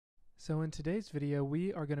So in today's video,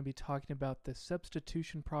 we are going to be talking about the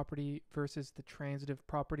substitution property versus the transitive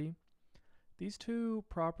property. These two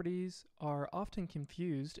properties are often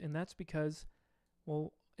confused, and that's because,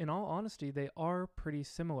 well, in all honesty, they are pretty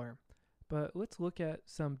similar. But let's look at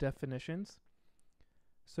some definitions.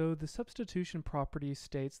 So the substitution property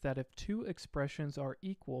states that if two expressions are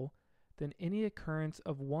equal, then any occurrence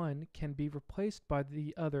of one can be replaced by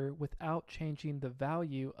the other without changing the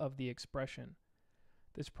value of the expression.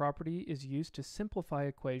 This property is used to simplify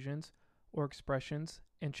equations or expressions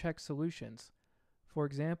and check solutions. For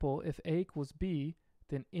example, if a equals b,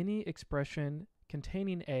 then any expression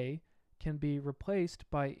containing a can be replaced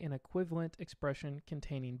by an equivalent expression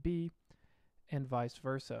containing b, and vice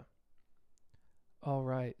versa.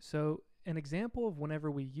 Alright, so an example of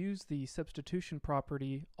whenever we use the substitution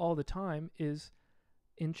property all the time is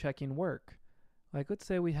in checking work. Like, let's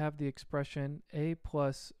say we have the expression a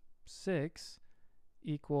plus 6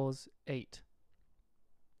 equals 8.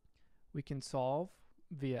 We can solve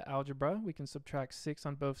via algebra. We can subtract 6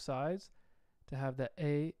 on both sides to have that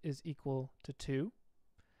a is equal to 2.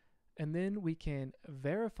 And then we can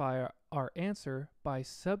verify our answer by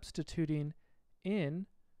substituting in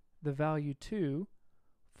the value 2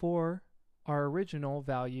 for our original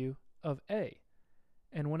value of a.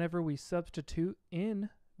 And whenever we substitute in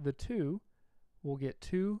the 2, we'll get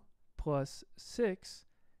 2 plus 6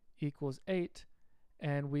 equals 8.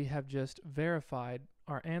 And we have just verified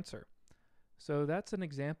our answer. So that's an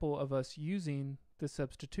example of us using the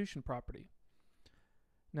substitution property.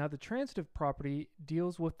 Now the transitive property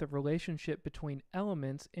deals with the relationship between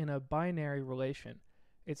elements in a binary relation.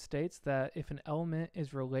 It states that if an element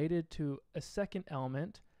is related to a second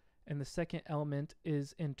element, and the second element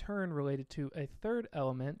is in turn related to a third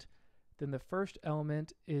element, then the first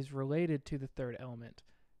element is related to the third element.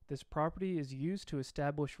 This property is used to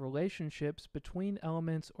establish relationships between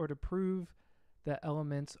elements or to prove that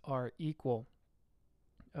elements are equal.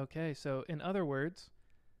 Okay, so in other words,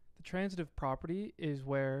 the transitive property is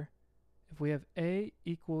where if we have a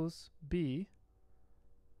equals b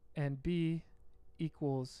and b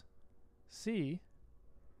equals c,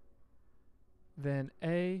 then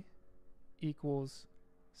a equals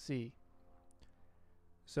c.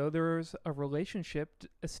 So there's a relationship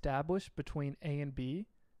established between a and b.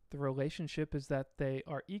 The relationship is that they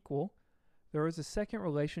are equal. There is a second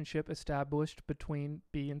relationship established between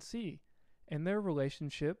b and c, and their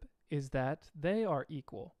relationship is that they are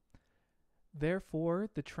equal. Therefore,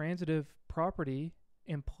 the transitive property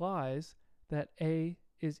implies that a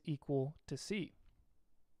is equal to c.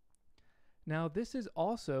 Now, this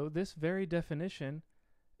very definition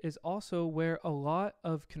is also where a lot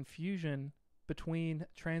of confusion between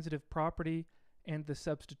transitive property and the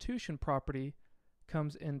substitution property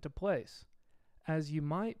comes into place. As you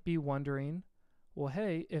might be wondering, well,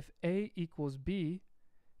 hey, if a equals b,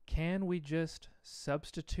 can we just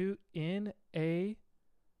substitute in a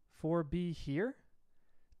for b here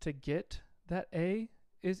to get that a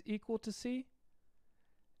is equal to c?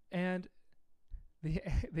 And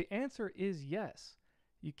the answer is yes,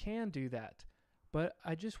 you can do that. But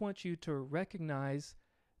I just want you to recognize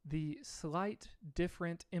the slight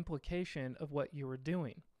different implication of what you were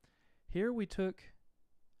doing. Here we took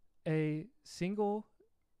a single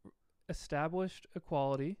established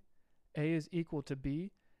equality, a is equal to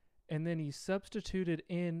b, and then he substituted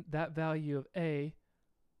in that value of a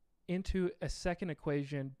into a second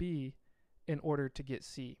equation, b, in order to get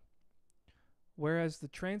c. Whereas the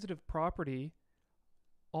transitive property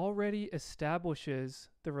already establishes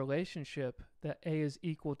the relationship that a is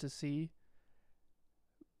equal to c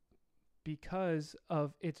because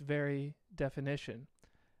of its very definition,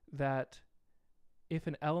 that if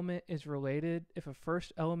an element is related, if a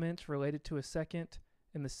first element's related to a second,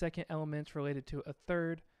 and the second element's related to a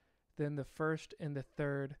third, then the first and the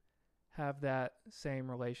third have that same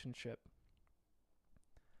relationship.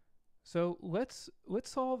 So let's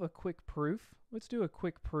solve a quick proof. Let's do a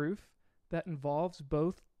quick proof that involves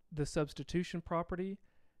both the substitution property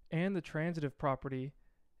and the transitive property,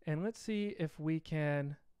 and let's see if we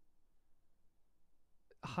can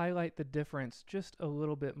highlight the difference just a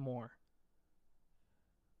little bit more.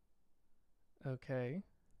 Okay,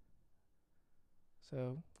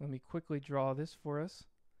 so let me quickly draw this for us.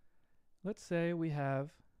 Let's say we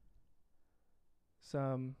have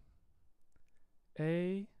some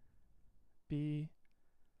a, b,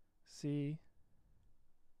 c,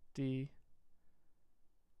 d,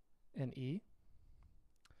 and e.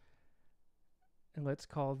 And let's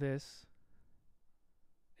call this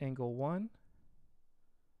angle 1,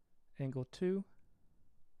 angle 2,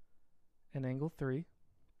 and angle 3.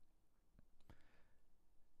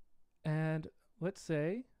 And let's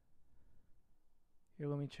say Here,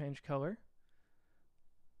 let me change color.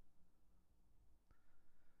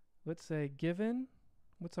 Let's say given,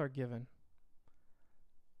 what's our given?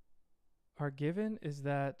 Our given is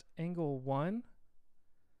that angle 1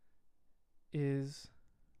 is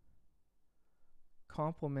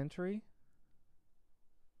complementary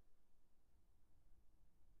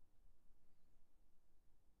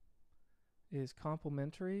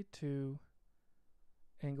to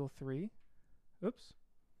angle 3. Oops.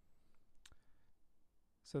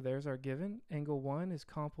 So there's our given. Angle 1 is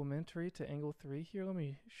complementary to angle 3. Here, let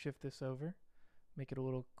me shift this over, make it a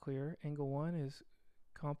little clearer. Angle 1 is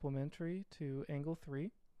complementary to angle 3.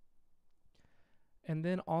 And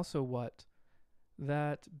then also what?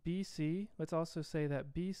 That BC, let's also say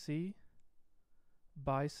that BC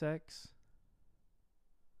bisects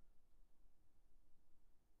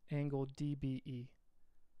angle DBE.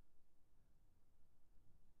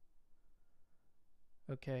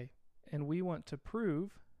 Okay, and we want to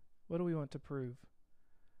prove, what do we want to prove?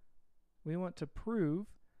 We want to prove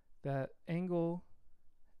that angle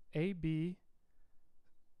ABC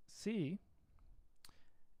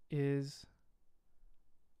is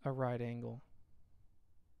a right angle.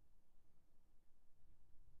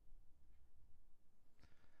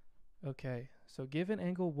 Okay, so given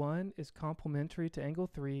angle 1 is complementary to angle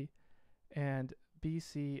 3 and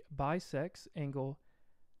BC bisects angle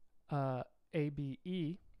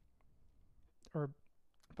ABE, or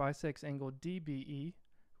bisects angle DBE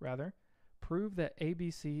rather, prove that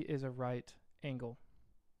ABC is a right angle.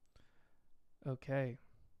 Okay,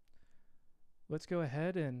 let's go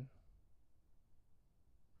ahead and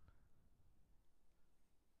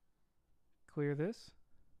clear this.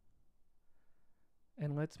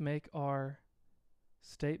 And let's make our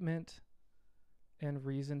statement and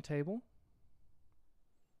reason table.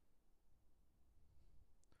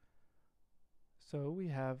 So we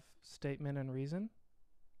have statement and reason.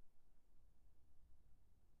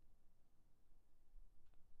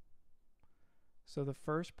 So the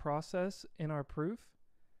first process in our proof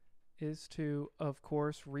is to, of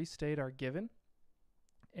course, restate our given.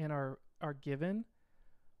 And our given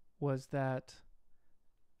was that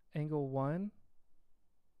angle 1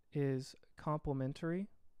 is complementary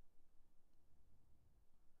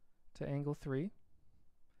to angle 3,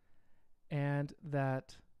 and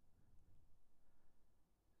that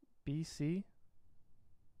BC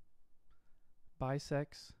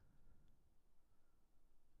bisects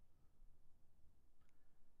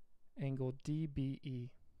angle DBE.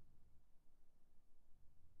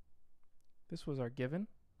 This was our given.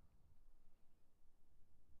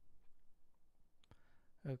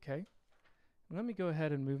 Okay. Let me go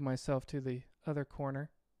ahead and move myself to the other corner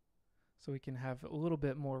so we can have a little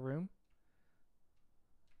bit more room.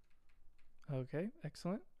 Okay,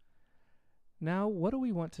 excellent. Now, what do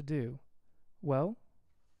we want to do? Well,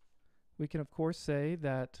 we can of course say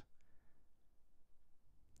that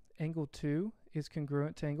angle 2 is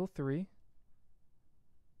congruent to angle 3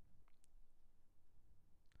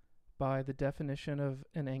 by the definition of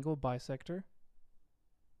an angle bisector.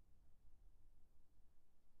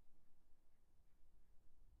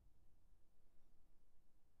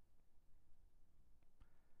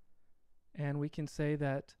 And we can say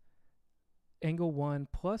that angle 1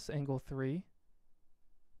 plus angle 3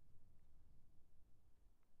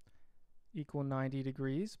 equal 90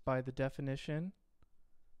 degrees by the definition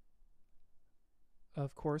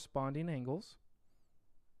of corresponding angles.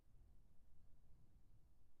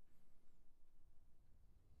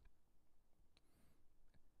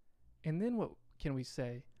 And then what can we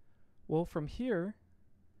say? Well, from here,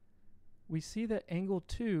 we see that angle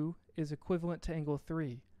 2 is equivalent to angle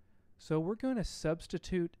 3. So we're going to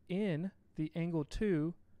substitute in the angle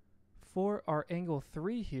 2 for our angle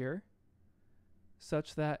 3 here,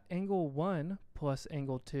 such that angle 1 plus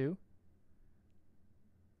angle 2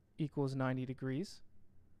 equals 90 degrees.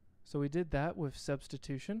 So we did that with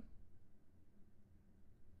substitution.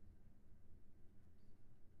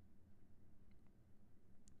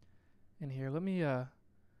 And here, let me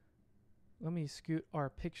scoot our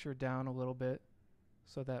picture down a little bit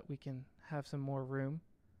so that we can have some more room.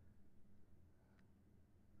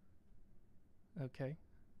 Okay.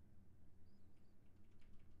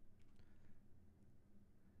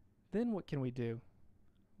 Then what can we do?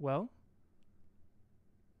 Well,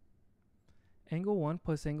 angle 1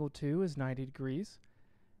 plus angle 2 is 90 degrees.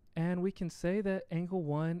 And we can say that angle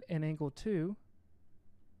 1 and angle 2,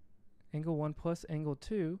 angle 1 plus angle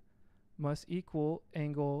 2, must equal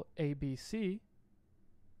angle ABC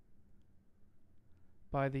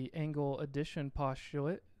by the angle addition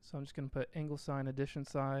postulate. So I'm just going to put angle sign, addition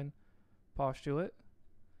sign, postulate.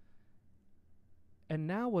 And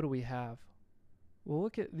now what do we have? Well,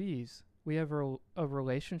 look at these. We have a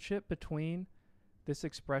relationship between this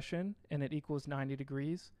expression, and it equals 90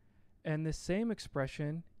 degrees, and this same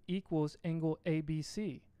expression equals angle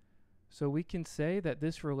ABC. So we can say that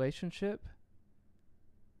this relationship,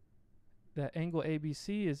 that angle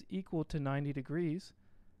ABC is equal to 90 degrees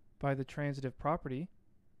by the transitive property.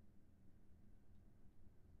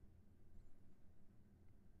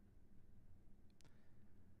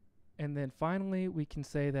 And then finally, we can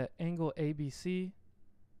say that angle ABC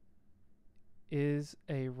is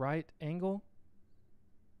a right angle.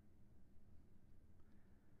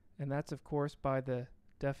 And that's, of course, by the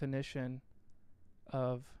definition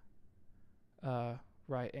of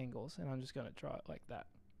right angles. And I'm just going to draw it like that.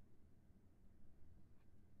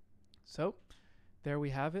 So there we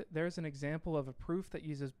have it. There's an example of a proof that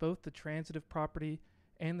uses both the transitive property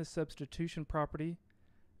and the substitution property.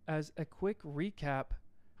 As a quick recap,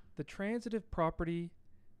 the transitive property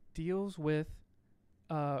deals with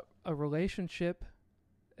a relationship.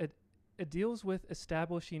 It deals with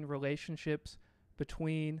establishing relationships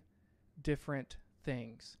between different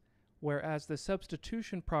things, whereas the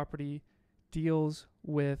substitution property deals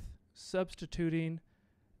with substituting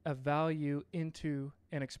a value into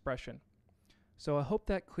an expression. So I hope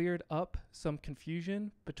that cleared up some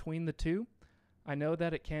confusion between the two. I know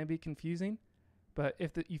that it can be confusing, but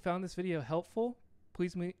if you found this video helpful,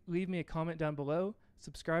 please leave me a comment down below,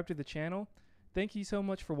 subscribe to the channel. Thank you so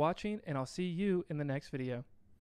much for watching, and I'll see you in the next video.